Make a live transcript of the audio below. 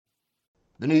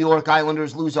The New York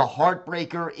Islanders lose a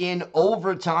heartbreaker in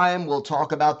overtime. We'll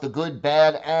talk about the good,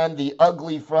 bad, and the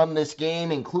ugly from this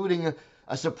game, including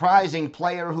a surprising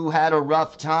player who had a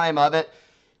rough time of it.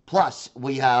 Plus,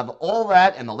 we have all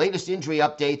that and the latest injury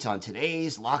updates on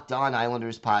today's Locked On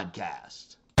Islanders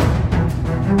podcast.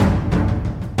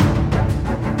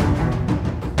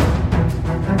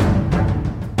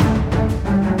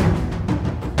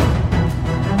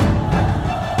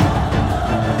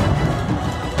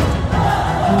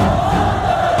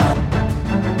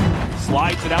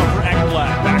 Slides it out for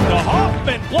Ekblad. Back to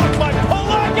Hoffman. Blocked by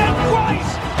Polak and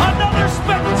Price. Another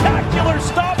spectacular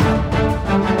stop.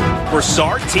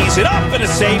 Broussard tees it up and a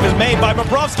save is made by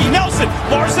Bobrovsky. Nelson.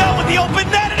 Barzal with the open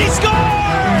net and he scores!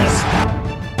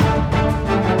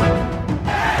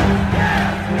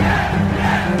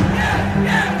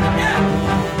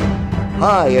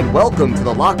 Hi, and welcome to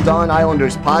the Locked On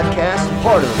Islanders podcast,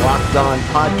 part of the Locked On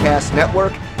Podcast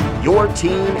Network, your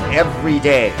team every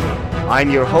day. I'm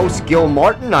your host, Gil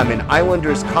Martin. I'm an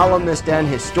Islanders columnist and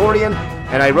historian,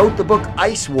 and I wrote the book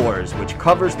Ice Wars, which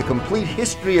covers the complete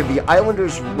history of the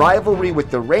Islanders' rivalry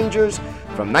with the Rangers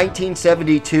from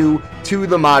 1972 to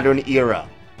the modern era.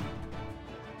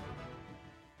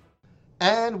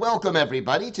 And welcome,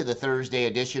 everybody, to the Thursday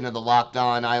edition of the Locked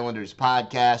On Islanders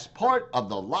podcast, part of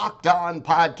the Locked On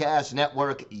Podcast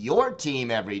Network, your team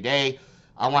every day.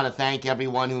 I want to thank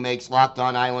everyone who makes Locked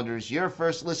On Islanders your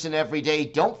first listen every day.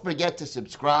 Don't forget to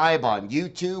subscribe on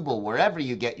YouTube or wherever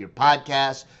you get your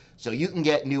podcasts so you can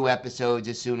get new episodes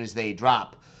as soon as they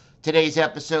drop. Today's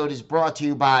episode is brought to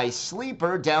you by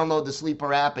Sleeper. Download the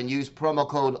Sleeper app and use promo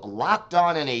code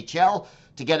LOCKEDONNHL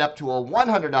to get up to a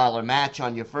 $100 match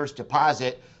on your first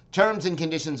deposit. Terms and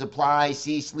conditions apply.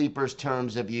 See Sleeper's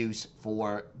terms of use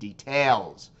for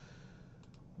details.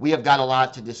 We have got a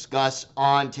lot to discuss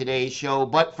on today's show,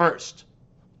 but first,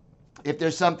 if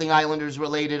there's something Islanders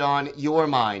related on your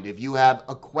mind, if you have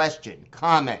a question,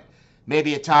 comment,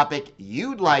 maybe a topic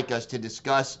you'd like us to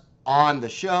discuss on the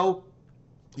show,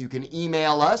 you can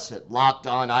email us at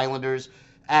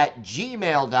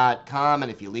lockedonislanders@gmail.com,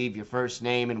 and if you leave your first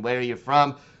name and where you're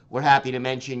from, we're happy to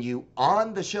mention you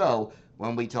on the show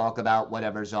when we talk about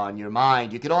whatever's on your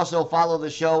mind. You can also follow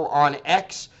the show on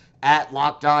X at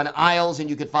Locked On Isles, and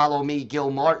you can follow me, Gil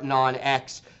Martin, on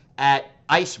X at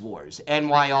Ice Wars,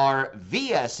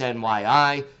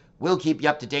 NYR_VSNYI. We'll keep you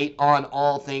up to date on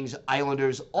all things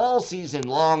Islanders all season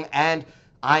long, and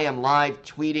I am live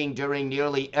tweeting during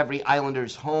nearly every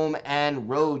Islanders home and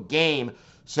road game.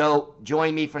 So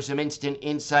join me for some instant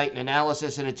insight and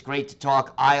analysis, and it's great to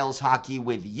talk Isles hockey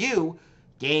with you,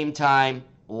 game time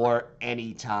or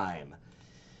anytime.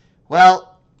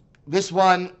 Well, this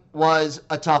one was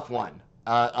a tough one.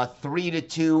 A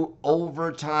 3-2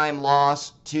 overtime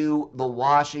loss to the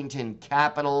Washington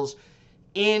Capitals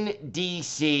in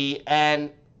D.C.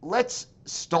 And let's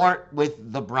start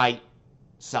with the bright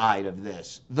side of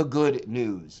this, the good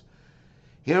news.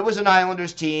 Here was an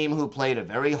Islanders team who played a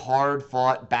very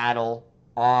hard-fought battle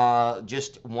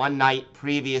just one night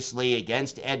previously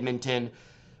against Edmonton,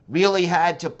 really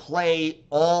had to play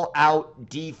all-out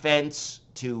defense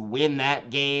to win that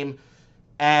game,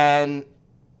 and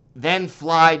then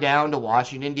fly down to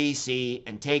Washington, D.C.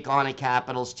 and take on a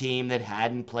Capitals team that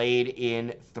hadn't played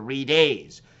in 3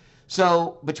 days.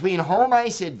 So between home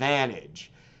ice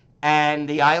advantage and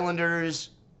the Islanders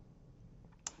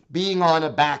being on a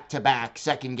back-to-back,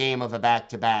 second game of a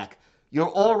back-to-back, you're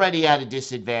already at a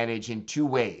disadvantage in two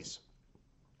ways.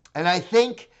 And I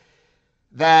think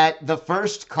that the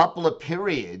first couple of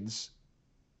periods,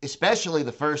 especially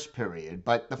the first period,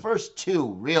 but the first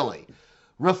two really,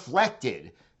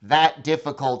 reflected that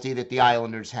difficulty that the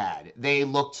Islanders had. They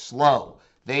looked slow.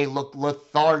 They looked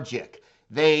lethargic.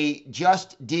 They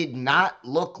just did not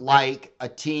look like a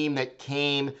team that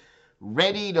came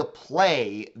ready to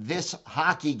play this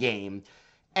hockey game.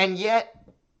 And yet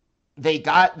they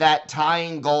got that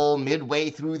tying goal midway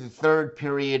through the third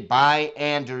period by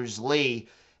Anders Lee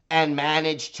and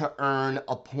managed to earn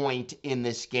a point in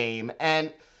this game.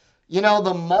 And, you know,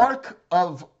 the mark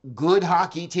of good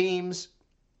hockey teams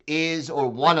is, or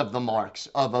one of the marks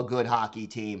of a good hockey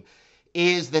team,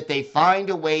 is that they find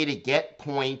a way to get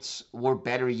points, or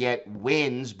better yet,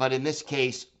 wins, but in this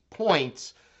case,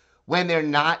 points, when they're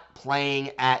not playing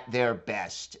at their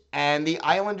best. And the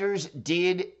Islanders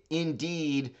did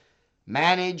indeed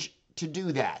manage to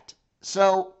do that.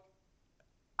 So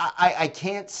I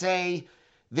can't say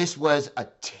this was a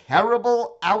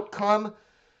terrible outcome,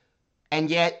 and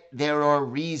yet there are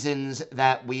reasons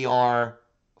that we are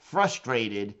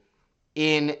frustrated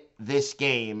in this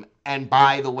game and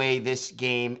by the way this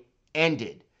game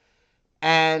ended.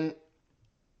 And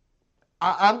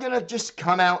I'm going to just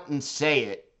come out and say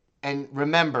it. And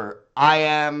remember,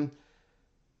 I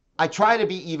try to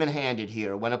be even-handed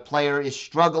here. When a player is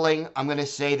struggling, I'm going to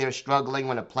say they're struggling.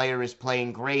 When a player is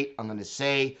playing great, I'm going to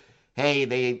say,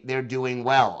 hey, they're doing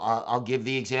well. I'll give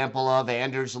the example of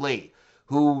Anders Lee,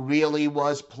 who really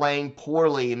was playing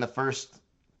poorly in the first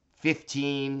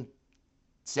 15,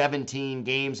 17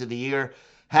 games of the year,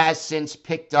 has since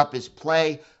picked up his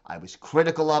play. I was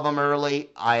critical of him early.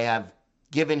 I have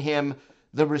given him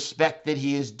the respect that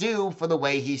he is due for the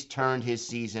way he's turned his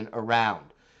season around.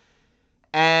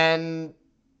 And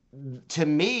to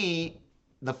me,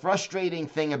 the frustrating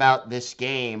thing about this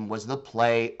game was the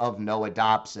play of Noah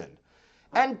Dobson.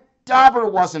 And Dobber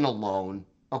wasn't alone,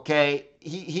 okay?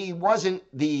 He wasn't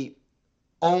the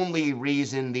only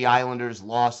reason the Islanders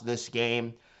lost this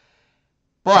game.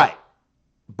 But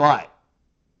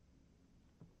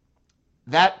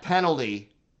that penalty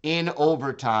in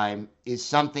overtime is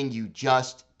something you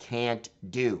just can't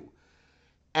do.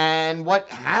 And what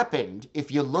happened,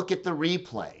 if you look at the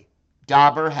replay,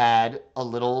 Dobber had a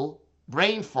little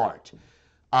brain fart.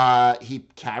 He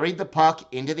carried the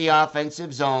puck into the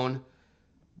offensive zone,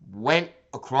 went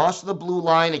across the blue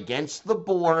line against the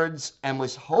boards, and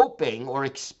was hoping or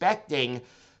expecting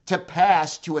to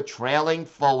pass to a trailing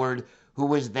forward who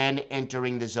was then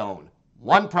entering the zone.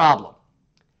 One problem.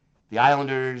 The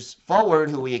Islanders forward,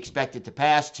 who we expected to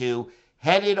pass to,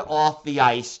 headed off the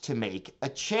ice to make a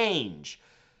change.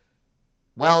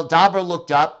 Well, Dobber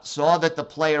looked up, saw that the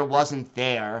player wasn't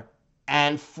there,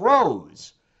 and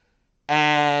froze.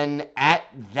 And at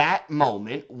that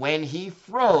moment, when he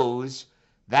froze,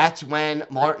 that's when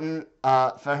Martin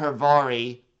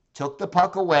Fehervary took the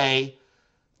puck away.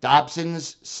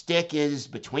 Dobson's stick is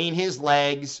between his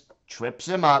legs, trips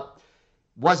him up.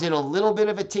 Was it a little bit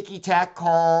of a ticky-tack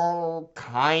call?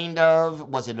 Kind of.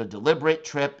 Was it a deliberate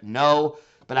trip? No.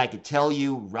 But I could tell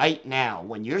you right now,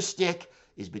 when your stick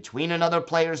is between another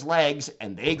player's legs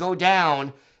and they go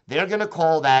down, they're going to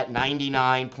call that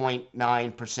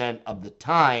 99.9% of the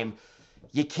time.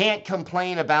 You can't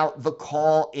complain about the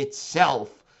call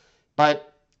itself.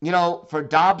 But, for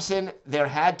Dobson, there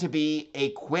had to be a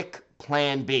quick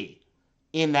plan B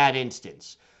in that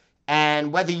instance.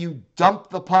 And whether you dump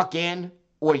the puck in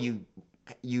or you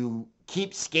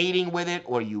keep skating with it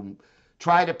or you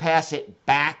try to pass it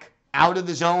back out of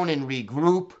the zone and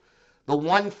regroup, the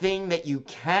one thing that you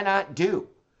cannot do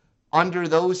under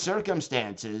those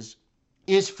circumstances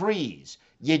is freeze.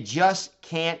 You just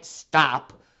can't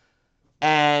stop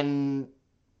and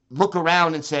look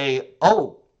around and say,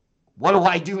 oh, what do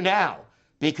I do now?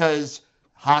 Because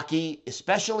hockey,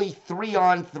 especially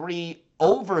 3-on-3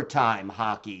 overtime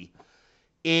hockey,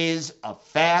 is a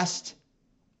fast,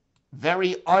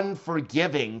 very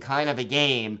unforgiving kind of a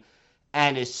game.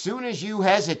 And as soon as you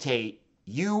hesitate,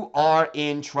 you are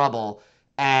in trouble.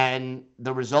 And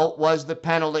the result was the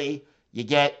penalty. You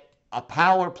get a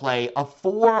power play, a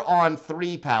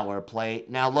 4-on-3 power play.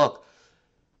 Now look,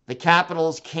 the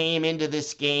Capitals came into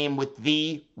this game with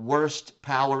the worst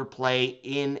power play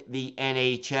in the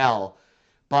NHL.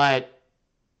 But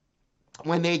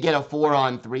when they get a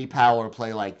 4-on-3 power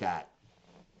play like that,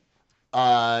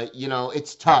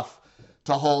 it's tough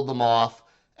to hold them off.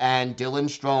 And Dylan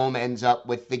Strome ends up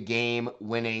with the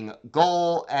game-winning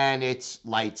goal, and it's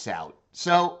lights out.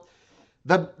 So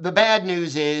the bad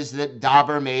news is that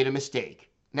Dobber made a mistake.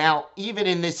 Now, even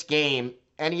in this game,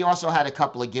 and he also had a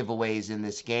couple of giveaways in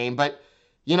this game, but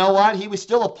you know what? He was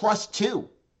still a +2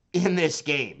 in this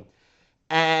game.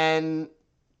 And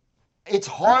it's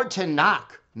hard to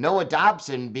knock Noah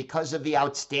Dobson because of the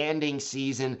outstanding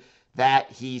season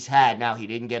that he's had. Now, he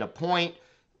didn't get a point.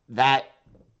 That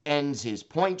ends his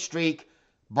point streak,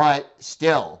 but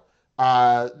still,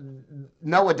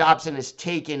 Noah Dobson has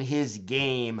taken his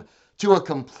game to a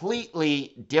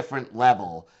completely different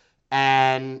level.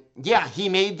 And yeah, he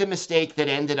made the mistake that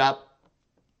ended up,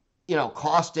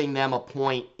 costing them a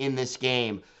point in this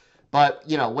game. But,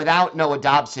 without Noah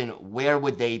Dobson, where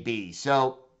would they be?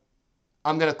 So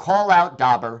I'm going to call out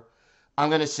Dobber. I'm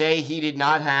going to say he did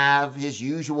not have his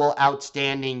usual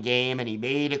outstanding game, and he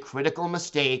made a critical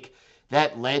mistake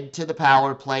that led to the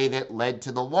power play, that led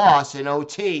to the loss in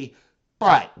OT.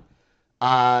 But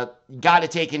got to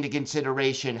take into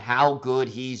consideration how good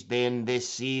he's been this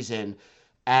season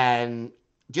and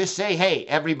just say, hey,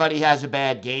 everybody has a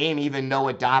bad game. Even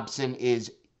Noah Dobson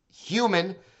is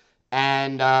human,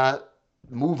 and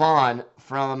move on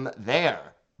from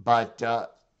there. But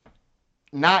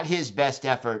not his best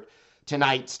effort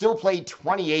tonight. Still played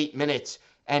 28 minutes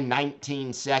and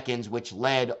 19 seconds, which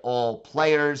led all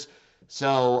players.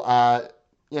 So,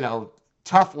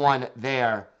 tough one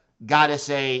there. Got to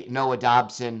say Noah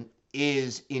Dobson,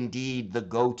 is indeed the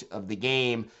GOAT of the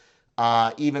game,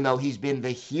 even though he's been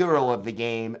the hero of the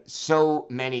game so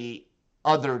many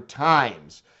other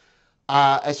times.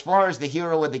 As far as the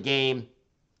hero of the game,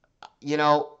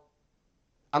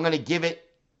 I'm going to give it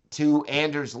to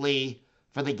Anders Lee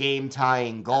for the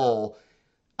game-tying goal,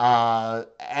 and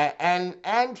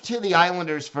to the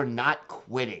Islanders for not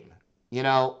quitting.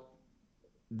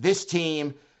 This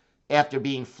team, after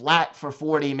being flat for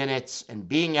 40 minutes and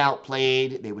being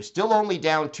outplayed, they were still only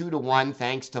down 2-1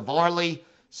 thanks to Varley,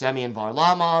 Semyon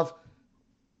Varlamov,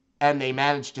 and they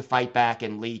managed to fight back,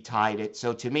 and Lee tied it.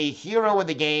 So to me, hero of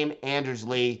the game, Anders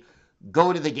Lee.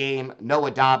 Go to the game,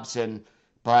 Noah Dobson.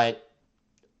 But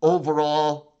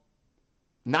overall,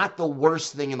 not the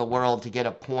worst thing in the world to get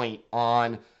a point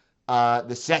on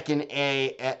the second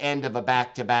end of a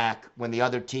back-to-back when the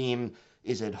other team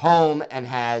is at home and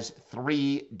has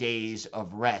 3 days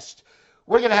of rest.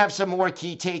 We're going to have some more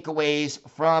key takeaways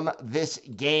from this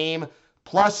game,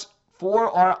 plus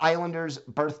for our Islanders'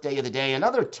 birthday of the day,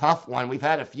 another tough one. We've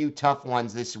had a few tough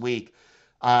ones this week.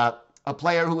 A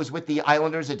player who was with the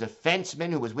Islanders, a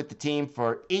defenseman who was with the team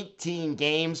for 18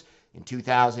 games in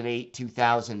 2008,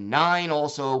 2009,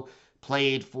 also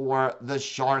played for the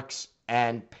Sharks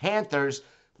and Panthers.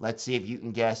 Let's see if you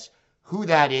can guess who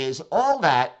that is. All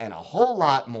that and a whole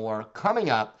lot more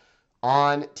coming up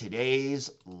on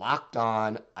today's Locked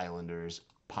On Islanders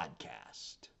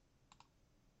podcast.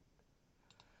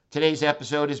 Today's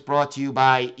episode is brought to you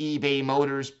by eBay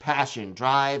Motors. Passion,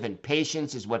 drive, and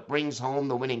patience is what brings home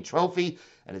the winning trophy,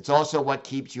 and it's also what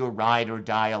keeps your ride or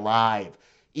die alive.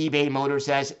 eBay Motors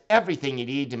has everything you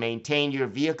need to maintain your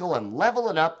vehicle and level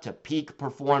it up to peak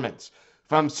performance.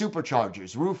 From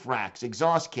superchargers, roof racks,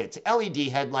 exhaust kits, LED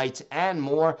headlights, and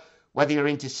more, whether you're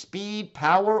into speed,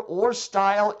 power, or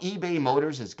style, eBay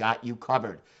Motors has got you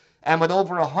covered. And with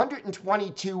over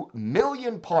 122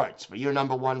 million parts for your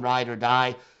number one ride or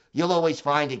die, you'll always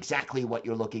find exactly what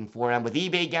you're looking for. And with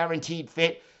eBay Guaranteed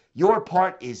Fit, your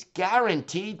part is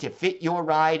guaranteed to fit your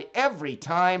ride every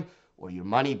time or your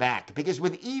money back. Because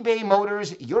with eBay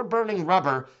Motors, you're burning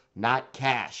rubber, not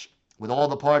cash. With all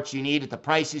the parts you need at the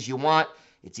prices you want,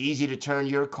 it's easy to turn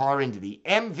your car into the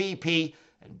MVP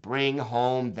and bring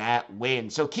home that win.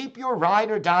 So keep your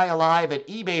ride or die alive at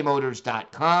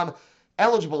ebaymotors.com.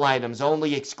 Eligible items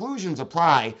only. Exclusions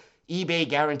apply. eBay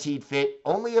Guaranteed Fit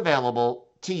only available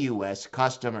to U.S.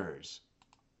 customers.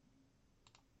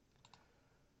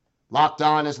 Locked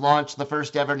On has launched the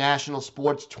first ever national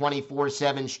sports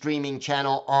 24/7 streaming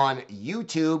channel on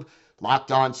YouTube.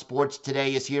 Locked On Sports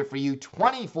Today is here for you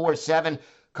 24/7,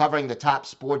 covering the top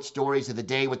sports stories of the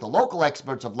day with the local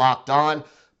experts of Locked On,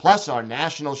 plus our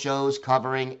national shows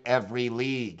covering every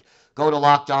league. Go to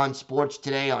Locked On Sports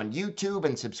Today on YouTube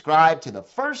and subscribe to the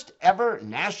first ever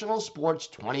national sports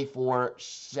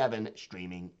 24/7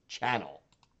 streaming channel.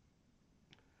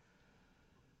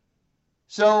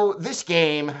 So this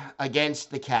game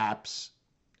against the Caps,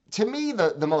 to me,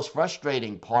 the most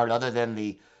frustrating part, other than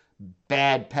the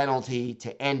bad penalty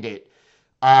to end it,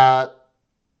 gotta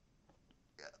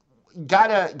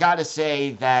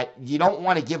say that you don't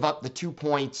want to give up the 2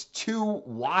 points to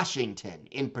Washington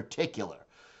in particular.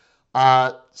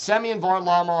 Semyon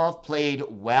Varlamov played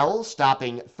well,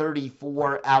 stopping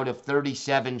 34 out of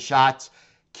 37 shots.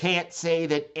 Can't say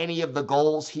that any of the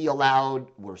goals he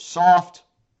allowed were soft.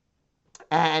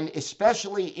 And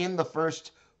especially in the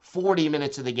first 40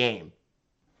 minutes of the game,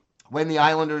 when the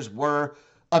Islanders were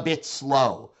a bit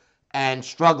slow and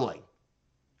struggling,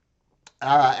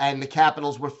 and the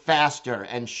Capitals were faster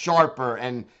and sharper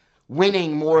and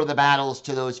winning more of the battles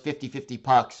to those 50-50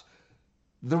 pucks,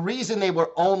 the reason they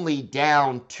were only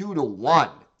down 2-1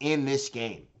 in this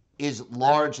game is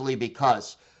largely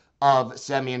because of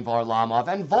Semyon Varlamov.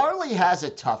 And Varley has a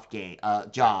tough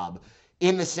job,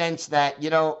 in the sense that,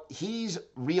 he's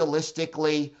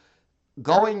realistically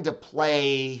going to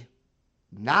play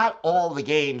not all the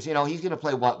games. He's going to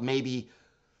play, maybe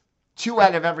 2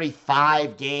 out of every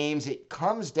 5 games. It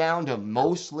comes down to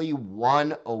mostly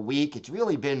 1 a week. It's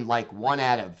really been like 1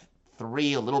 out of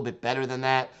 3, a little bit better than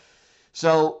that.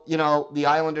 So, the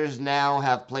Islanders now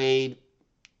have played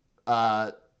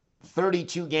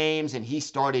 32 games, and he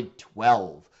started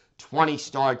 12, 20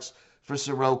 starts for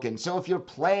Sorokin. So if you're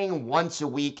playing once a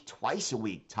week, twice a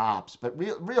week tops, but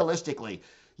realistically,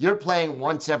 you're playing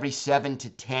once every 7 to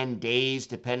 10 days,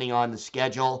 depending on the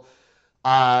schedule.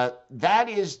 That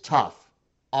is tough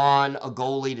on a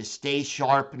goalie to stay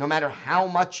sharp, no matter how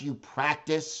much you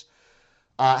practice,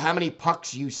 how many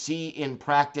pucks you see in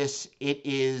practice. It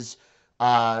is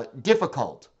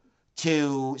difficult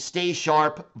to stay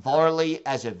sharp. Varley,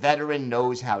 as a veteran,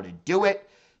 knows how to do it,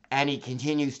 and he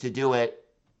continues to do it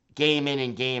game in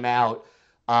and game out.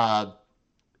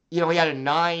 He had a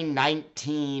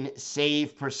 .919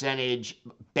 save percentage,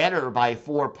 better by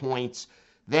 4 points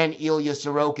than Ilya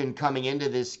Sorokin coming into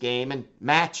this game, and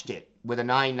matched it with a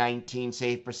 .919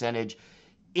 save percentage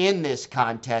in this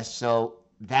contest. So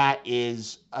that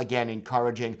is, again,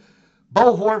 encouraging.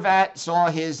 Bo Horvat saw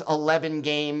his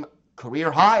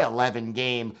career high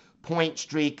 11-game point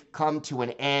streak come to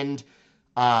an end.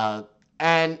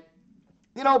 And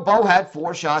Bo had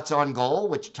 4 shots on goal,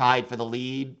 which tied for the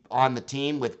lead on the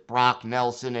team with Brock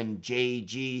Nelson and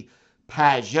J.G.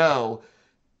 Pageau.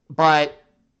 But,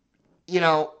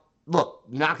 look,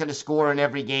 you're not going to score in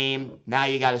every game. Now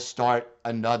you got to start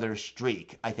another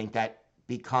streak. I think that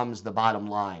becomes the bottom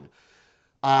line.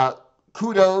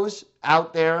 Kudos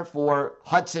out there for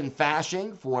Hudson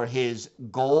Fasching for his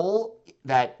goal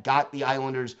that got the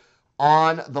Islanders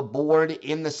on the board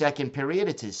in the second period.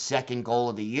 It's his second goal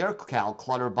of the year. Cal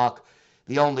Clutterbuck,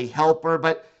 the only helper.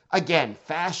 But again,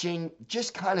 Fasching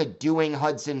just kind of doing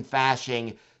Hudson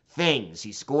Fasching things.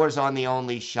 He scores on the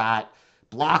only shot,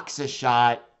 blocks a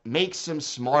shot, makes some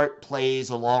smart plays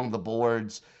along the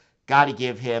boards. Got to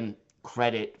give him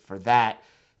credit for that.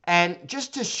 And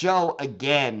just to show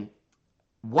again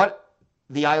what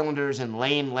the Islanders and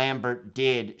Lane Lambert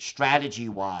did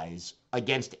strategy-wise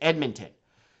against Edmonton.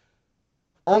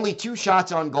 Only 2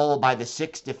 shots on goal by the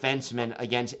 6 defensemen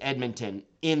against Edmonton.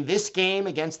 In this game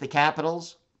against the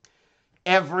Capitals,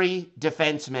 every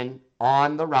defenseman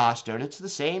on the roster, and it's the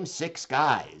same 6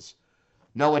 guys,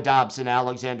 Noah Dobson,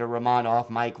 Alexander Romanov,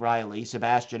 Mike Riley,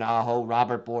 Sebastian Aho,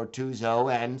 Robert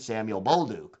Bortuzzo, and Samuel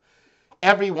Bolduc.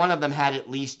 Every one of them had at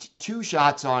least 2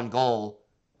 shots on goal.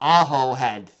 Aho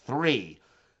had 3.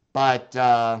 But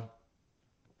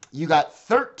you got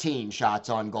 13 shots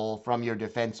on goal from your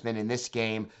defensemen in this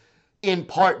game, in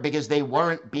part because they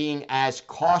weren't being as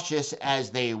cautious as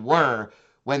they were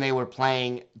when they were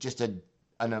playing just an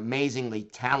amazingly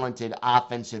talented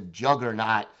offensive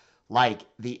juggernaut like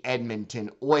the Edmonton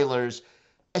Oilers.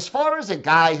 As far as a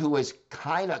guy who has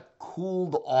kind of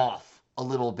cooled off a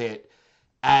little bit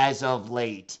as of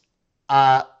late,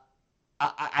 I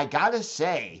gotta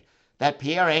say that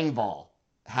Pierre Engvall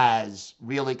has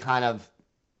really kind of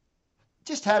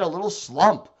just had a little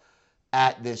slump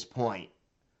at this point.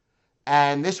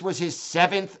 And this was his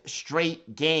 7th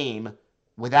straight game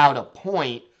without a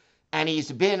point, and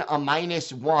he's been a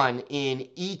 -1 in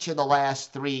each of the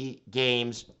last 3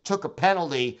 games. Took a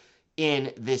penalty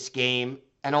in this game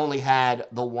and only had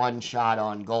the 1 shot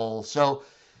on goal. So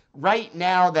right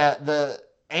now that the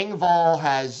Engvall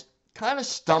has kind of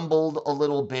stumbled a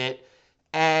little bit,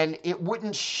 and it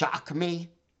wouldn't shock me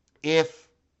if,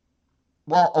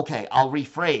 well, okay, I'll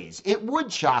rephrase. It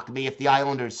would shock me if the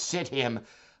Islanders sit him.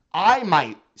 I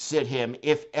might sit him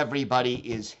if everybody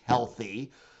is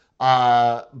healthy.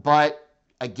 But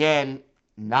again,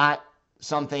 not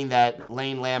something that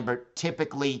Lane Lambert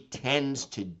typically tends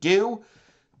to do.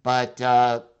 But,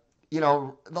 the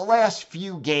last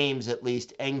few games at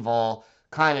least, Engvall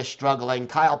kind of struggling.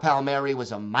 Kyle Palmieri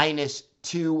was a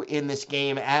 -2 in this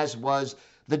game, as was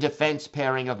the defense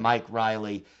pairing of Mike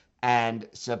Riley and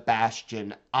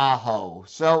Sebastian Aho.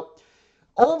 So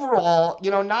overall,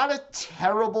 not a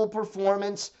terrible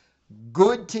performance.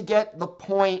 Good to get the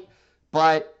point,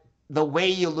 but the way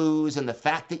you lose and the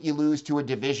fact that you lose to a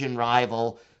division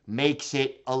rival makes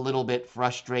it a little bit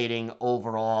frustrating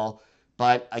overall.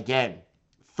 But again,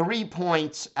 3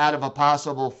 points out of a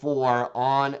possible 4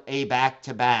 on a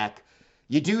back-to-back.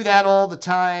 You do that all the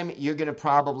time, you're going to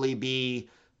probably be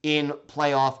in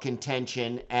playoff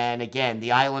contention. And again,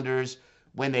 the Islanders,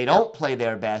 when they don't play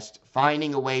their best,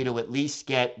 finding a way to at least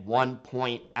get 1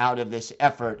 point out of this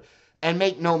effort. And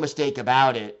make no mistake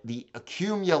about it, the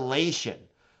accumulation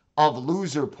of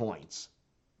loser points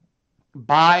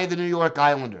by the New York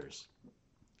Islanders.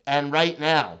 And right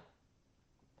now,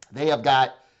 they have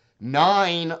got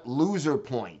 9 loser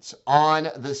points on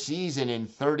the season in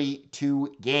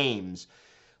 32 games.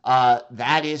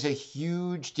 That is a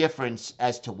huge difference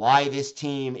as to why this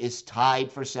team is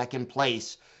tied for second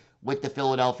place with the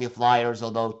Philadelphia Flyers,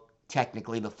 although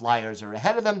technically the Flyers are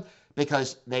ahead of them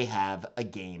because they have a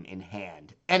game in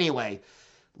hand. Anyway,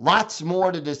 lots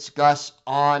more to discuss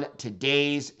on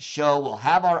today's show. We'll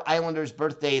have our Islanders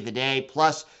birthday of the day,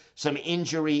 plus some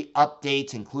injury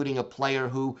updates, including a player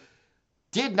who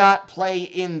did not play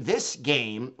in this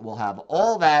game. We'll have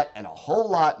all that and a whole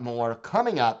lot more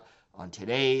coming up on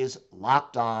today's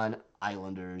Locked On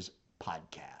Islanders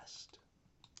podcast.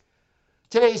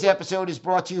 Today's episode is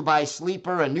brought to you by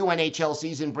Sleeper. A new NHL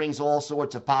season brings all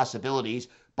sorts of possibilities.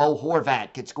 Bo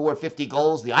Horvat could score 50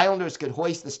 goals. The Islanders could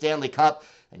hoist the Stanley Cup,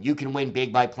 and you can win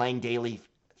big by playing daily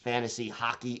Fantasy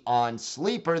Hockey on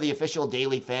Sleeper, the official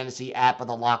daily fantasy app of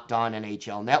the Locked On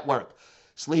NHL Network.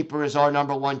 Sleeper is our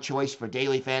number one choice for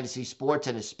daily fantasy sports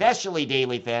and especially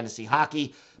daily fantasy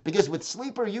hockey, because with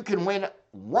Sleeper you can win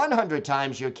 100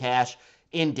 times your cash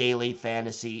in daily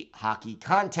fantasy hockey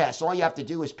contests. All you have to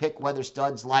do is pick whether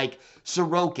studs like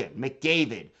Sorokin,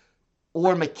 McDavid,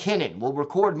 or McKinnon will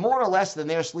record more or less than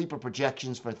their sleeper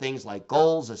projections for things like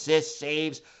goals, assists,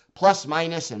 saves, plus,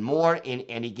 minus, and more in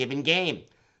any given game.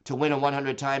 To win a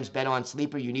 100 times bet on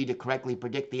Sleeper, you need to correctly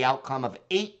predict the outcome of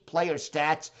 8 player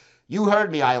stats. You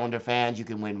heard me, Islander fans. You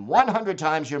can win 100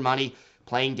 times your money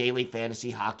playing daily fantasy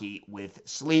hockey with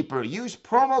Sleeper. Use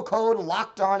promo code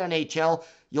LOCKEDONNHL.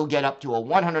 You'll get up to a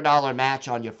 $100 match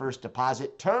on your first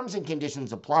deposit. Terms and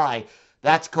conditions apply.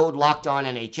 That's code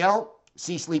LOCKEDONNHL.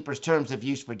 See Sleeper's terms of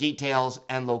use for details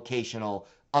and locational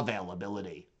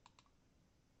availability.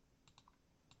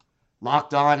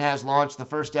 Locked On has launched the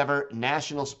first ever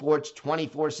national sports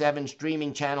 24/7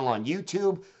 streaming channel on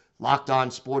YouTube. Locked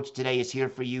On Sports Today is here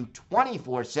for you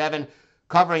 24/7,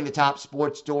 covering the top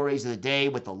sports stories of the day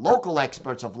with the local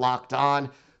experts of Locked On,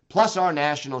 plus our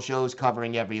national shows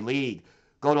covering every league.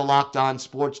 Go to Locked On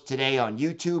Sports Today on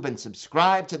YouTube and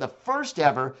subscribe to the first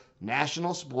ever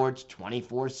national sports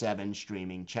 24/7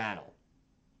 streaming channel.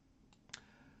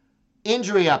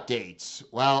 Injury updates.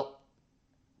 Well,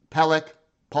 Pelech,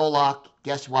 Polak,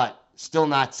 guess what? Still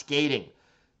not skating.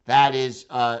 That is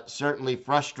certainly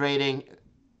frustrating.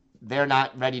 They're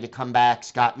not ready to come back.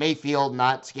 Scott Mayfield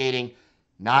not skating,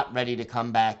 not ready to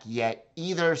come back yet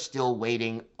either. Still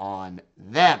waiting on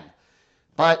them.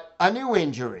 But a new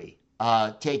injury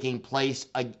taking place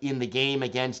in the game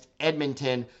against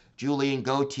Edmonton. Julien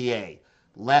Gauthier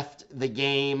left the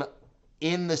game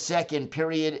in the second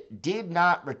period, did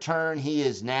not return. He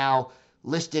is now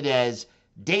listed as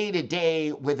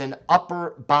day-to-day with an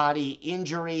upper body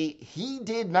injury. He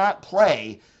did not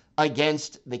play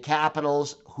against the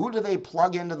Capitals. Who do they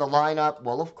plug into the lineup?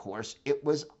 Well, of course, it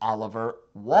was Oliver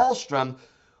Wahlstrom.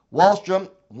 Wahlstrom,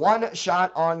 1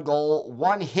 shot on goal,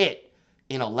 1 hit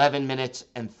in 11 minutes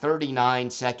and 39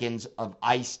 seconds of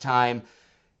ice time.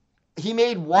 He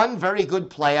made 1 very good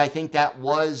play. I think that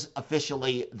was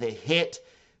officially the hit.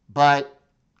 But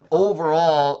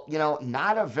overall,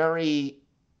 not a very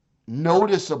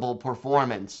noticeable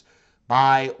performance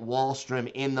by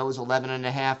Wahlstrom in those 11 and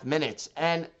a half minutes.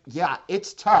 And yeah,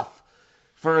 it's tough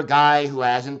for a guy who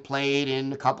hasn't played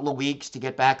in a couple of weeks to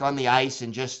get back on the ice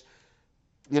and just,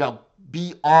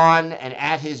 be on and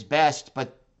at his best.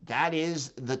 But that is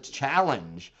the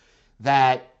challenge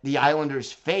that the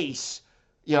Islanders face.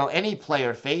 Any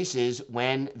player faces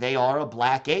when they are a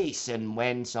black ace, and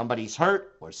when somebody's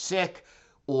hurt or sick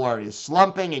or is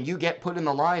slumping and you get put in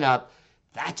the lineup,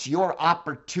 that's your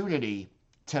opportunity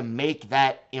to make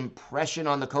that impression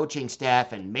on the coaching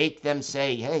staff and make them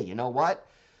say, hey, you know what?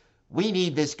 We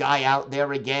need this guy out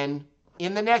there again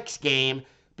in the next game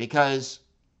because,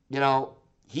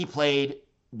 he played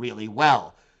really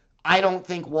well. I don't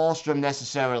think Wahlstrom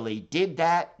necessarily did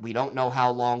that. We don't know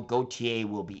how long Gauthier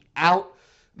will be out.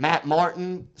 Matt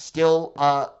Martin still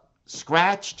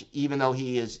scratched, even though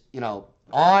he is,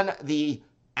 on the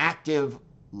active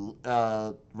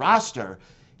roster.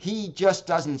 He just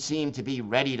doesn't seem to be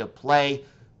ready to play,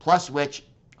 plus which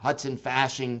Hudson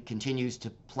Fasching continues to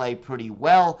play pretty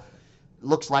well.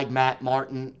 Looks like Matt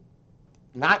Martin,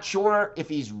 not sure if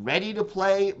he's ready to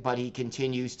play, but he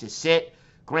continues to sit.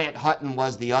 Grant Hutton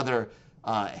was the other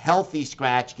healthy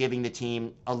scratch, giving the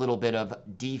team a little bit of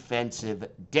defensive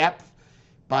depth.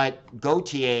 But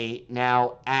Gauthier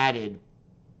now added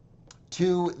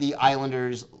to the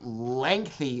Islanders'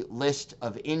 lengthy list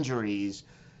of injuries.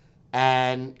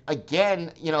 And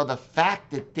again, the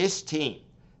fact that this team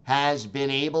has been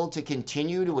able to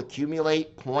continue to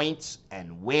accumulate points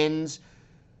and wins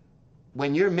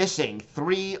when you're missing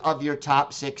 3 of your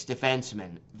top 6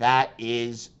 defensemen, that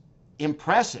is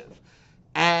impressive.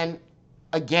 And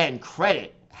again,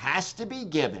 credit has to be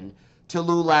given to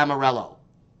Lou Lamoriello.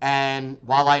 And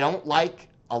while I don't like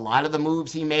a lot of the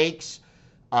moves he makes,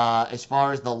 as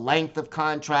far as the length of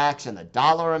contracts and the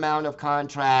dollar amount of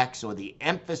contracts or the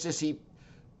emphasis he,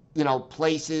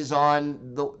 places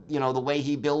on the way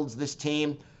he builds this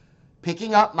team,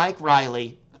 picking up Mike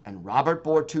Riley and Robert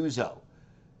Bortuzzo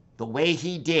the way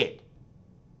he did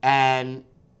and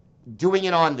doing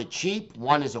it on the cheap.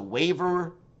 One is a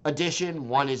waiver addition,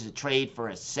 one is a trade for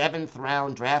a 7th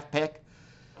round draft pick.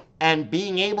 And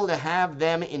being able to have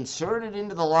them inserted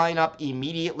into the lineup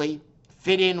immediately,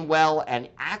 fit in well, and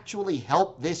actually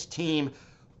help this team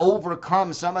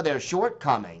overcome some of their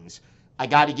shortcomings, I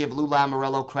got to give Lou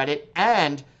Lamoriello credit.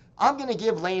 And I'm going to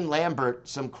give Lane Lambert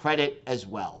some credit as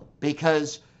well.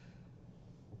 Because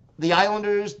the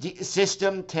Islanders'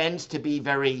 system tends to be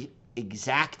very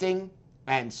exacting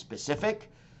and specific.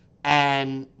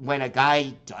 And when a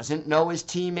guy doesn't know his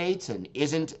teammates and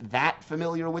isn't that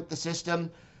familiar with the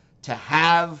system, to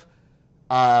have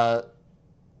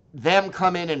them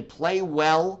come in and play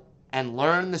well and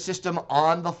learn the system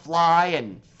on the fly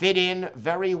and fit in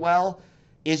very well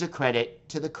is a credit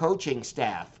to the coaching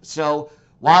staff. So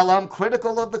while I'm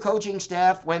critical of the coaching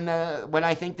staff when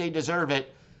I think they deserve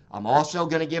it, I'm also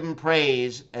going to give them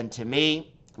praise. And to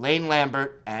me, Lane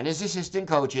Lambert and his assistant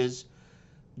coaches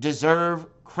deserve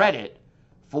credit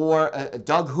for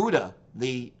Doug Huda,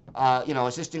 the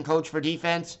assistant coach for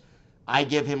defense. I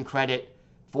give him credit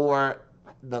for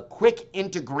the quick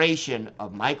integration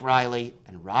of Mike Riley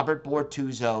and Robert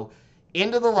Bortuzzo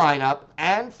into the lineup,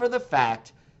 and for the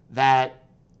fact that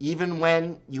even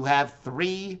when you have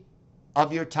 3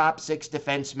 of your top 6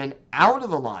 defensemen out of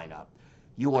the lineup,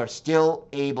 you are still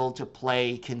able to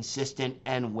play consistent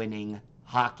and winning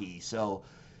hockey. So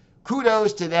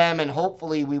kudos to them, and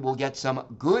hopefully we will get some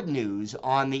good news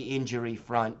on the injury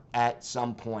front at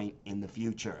some point in the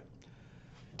future.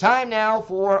 Time now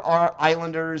for our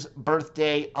Islanders'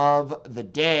 birthday of the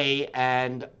day,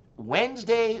 and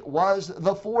Wednesday was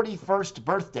the 41st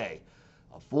birthday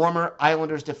of former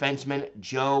Islanders defenseman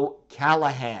Joe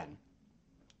Callahan.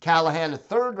 Callahan, a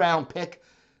third-round pick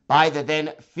by the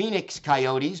then Phoenix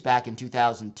Coyotes back in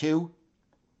 2002.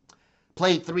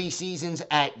 Played 3 seasons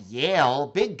at Yale.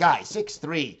 Big guy,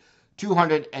 6'3",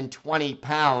 220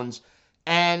 pounds,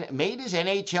 and made his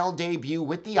NHL debut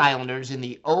with the Islanders in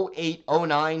the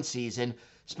 08-09 season.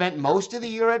 Spent most of the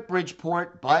year at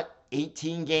Bridgeport, but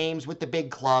 18 games with the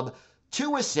big club,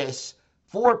 2 assists,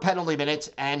 4 penalty minutes,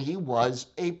 and he was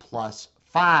a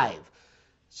 +5.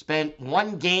 Spent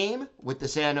 1 game with the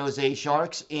San Jose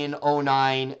Sharks in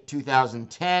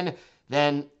 09-2010,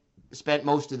 then spent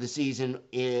most of the season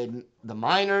in the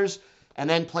minors, and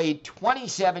then played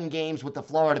 27 games with the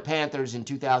Florida Panthers in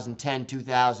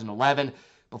 2010-2011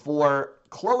 before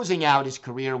closing out his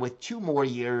career with 2 more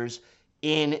years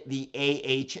in the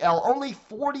AHL. Only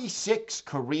 46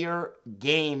 career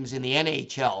games in the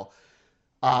NHL.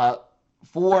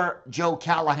 For Joe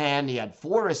Callahan, he had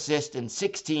 4 assists and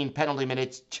 16 penalty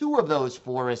minutes, 2 of those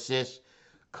 4 assists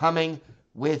coming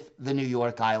with the New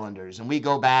York Islanders. And we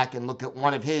go back and look at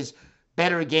one of his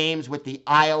better games with the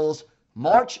Isles,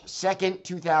 March 2nd,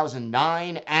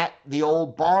 2009, at the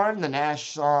Old Barn, the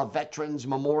Nassau Veterans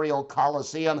Memorial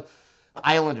Coliseum.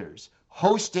 Islanders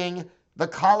hosting the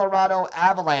Colorado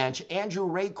Avalanche. Andrew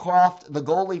Raycroft, the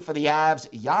goalie for the Avs,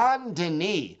 Jan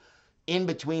Denis in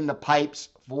between the pipes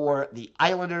for the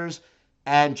Islanders,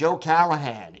 and Joe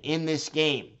Callahan in this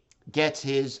game gets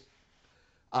his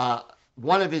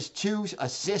one of his 2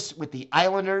 assists with the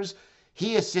Islanders.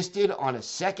 He assisted on a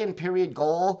second period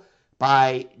goal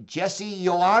by Jesse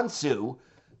Johansson.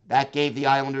 That gave the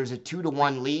Islanders a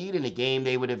 2-1 lead in a game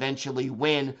they would eventually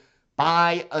win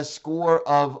by a score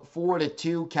of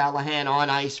 4-2. Callahan on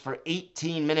ice for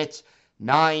 18 minutes,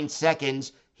 9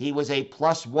 seconds. He was a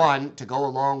 +1 to go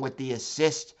along with the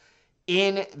assist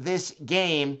in this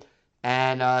game,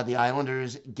 and the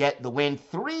Islanders get the win.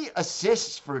 3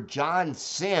 assists for John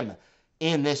Sim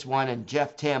in this one, and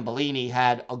Jeff Tambellini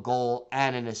had a goal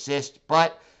and an assist.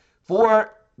 But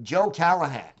for Joe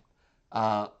Callahan,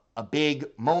 a big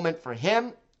moment for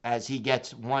him as he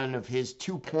gets one of his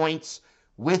 2 points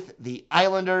with the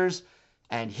Islanders,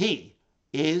 and he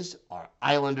is our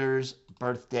Islanders'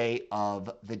 birthday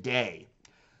of the day.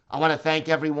 I want to thank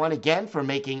everyone again for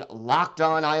making Locked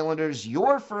On Islanders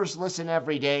your first listen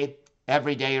every day.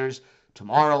 Everydayers,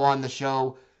 tomorrow on the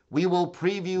show, we will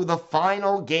preview the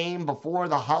final game before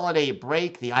the holiday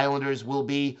break. The Islanders will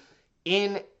be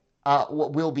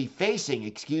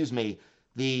facing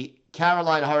the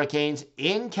Carolina Hurricanes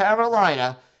in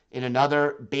Carolina in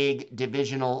another big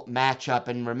divisional matchup.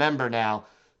 And remember now,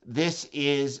 this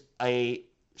is a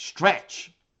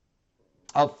stretch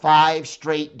of 5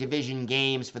 straight division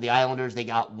games for the Islanders. They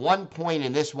got 1 point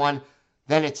in this one.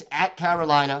 Then it's at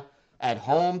Carolina, at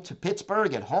home to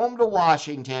Pittsburgh, at home to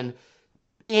Washington,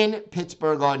 in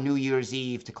Pittsburgh on New Year's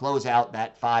Eve to close out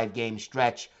that 5-game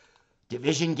stretch.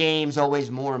 Division games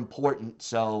always more important,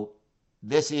 so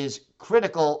this is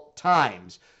critical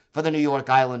times for the New York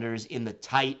Islanders in the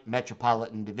tight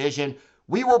Metropolitan Division.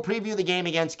 We will preview the game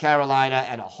against Carolina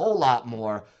and a whole lot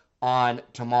more on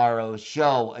tomorrow's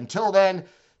show. Until then,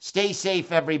 stay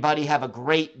safe, everybody. Have a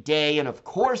great day. And of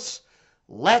course,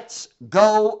 let's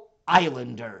go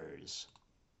Islanders.